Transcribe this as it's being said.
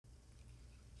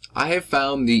I have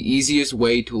found the easiest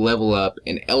way to level up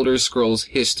in Elder Scrolls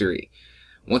history.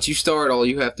 Once you start, all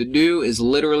you have to do is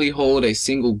literally hold a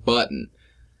single button.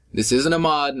 This isn't a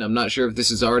mod, and I'm not sure if this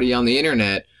is already on the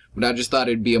internet, but I just thought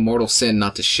it'd be a mortal sin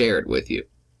not to share it with you.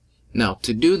 Now,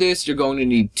 to do this, you're going to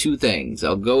need two things.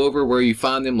 I'll go over where you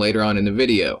find them later on in the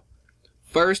video.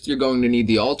 First, you're going to need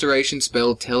the alteration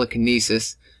spell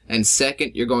Telekinesis, and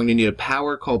second, you're going to need a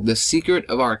power called the Secret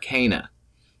of Arcana.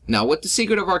 Now, what the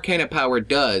Secret of Arcana power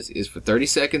does is for 30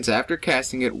 seconds after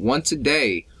casting it once a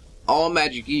day, all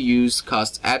magic you use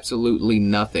costs absolutely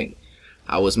nothing.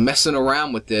 I was messing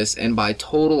around with this, and by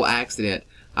total accident,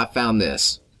 I found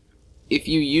this. If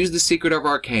you use the Secret of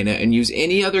Arcana and use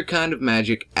any other kind of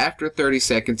magic, after 30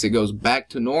 seconds it goes back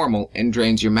to normal and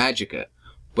drains your magicka,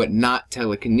 but not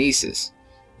telekinesis.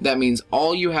 That means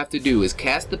all you have to do is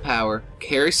cast the power,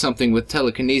 carry something with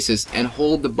telekinesis, and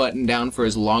hold the button down for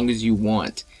as long as you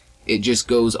want. It just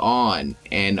goes on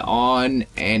and on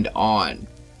and on.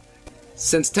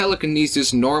 Since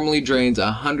telekinesis normally drains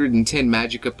 110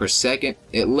 magicka per second,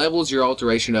 it levels your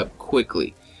alteration up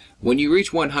quickly. When you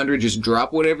reach 100, just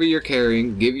drop whatever you're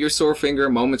carrying, give your sore finger a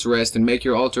moment's rest, and make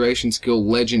your alteration skill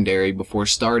legendary before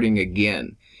starting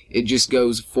again. It just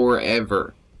goes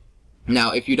forever.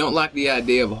 Now, if you don't like the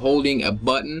idea of holding a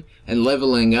button and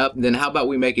leveling up, then how about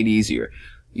we make it easier?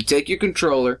 You take your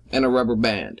controller and a rubber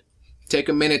band. Take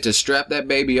a minute to strap that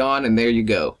baby on, and there you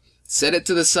go. Set it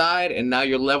to the side, and now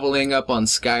you're leveling up on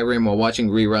Skyrim while watching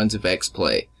reruns of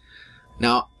X-Play.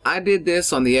 Now, I did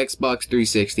this on the Xbox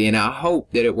 360, and I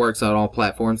hope that it works on all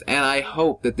platforms, and I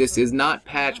hope that this is not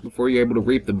patched before you're able to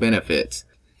reap the benefits.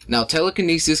 Now,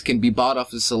 telekinesis can be bought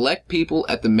off of select people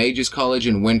at the Mages College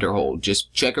in Winterhold.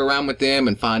 Just check around with them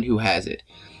and find who has it.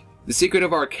 The Secret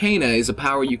of Arcana is a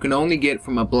power you can only get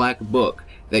from a black book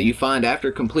that you find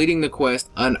after completing the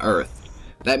quest Unearthed.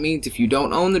 That means if you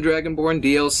don't own the Dragonborn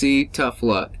DLC, tough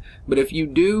luck. But if you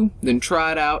do, then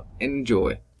try it out and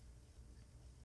enjoy.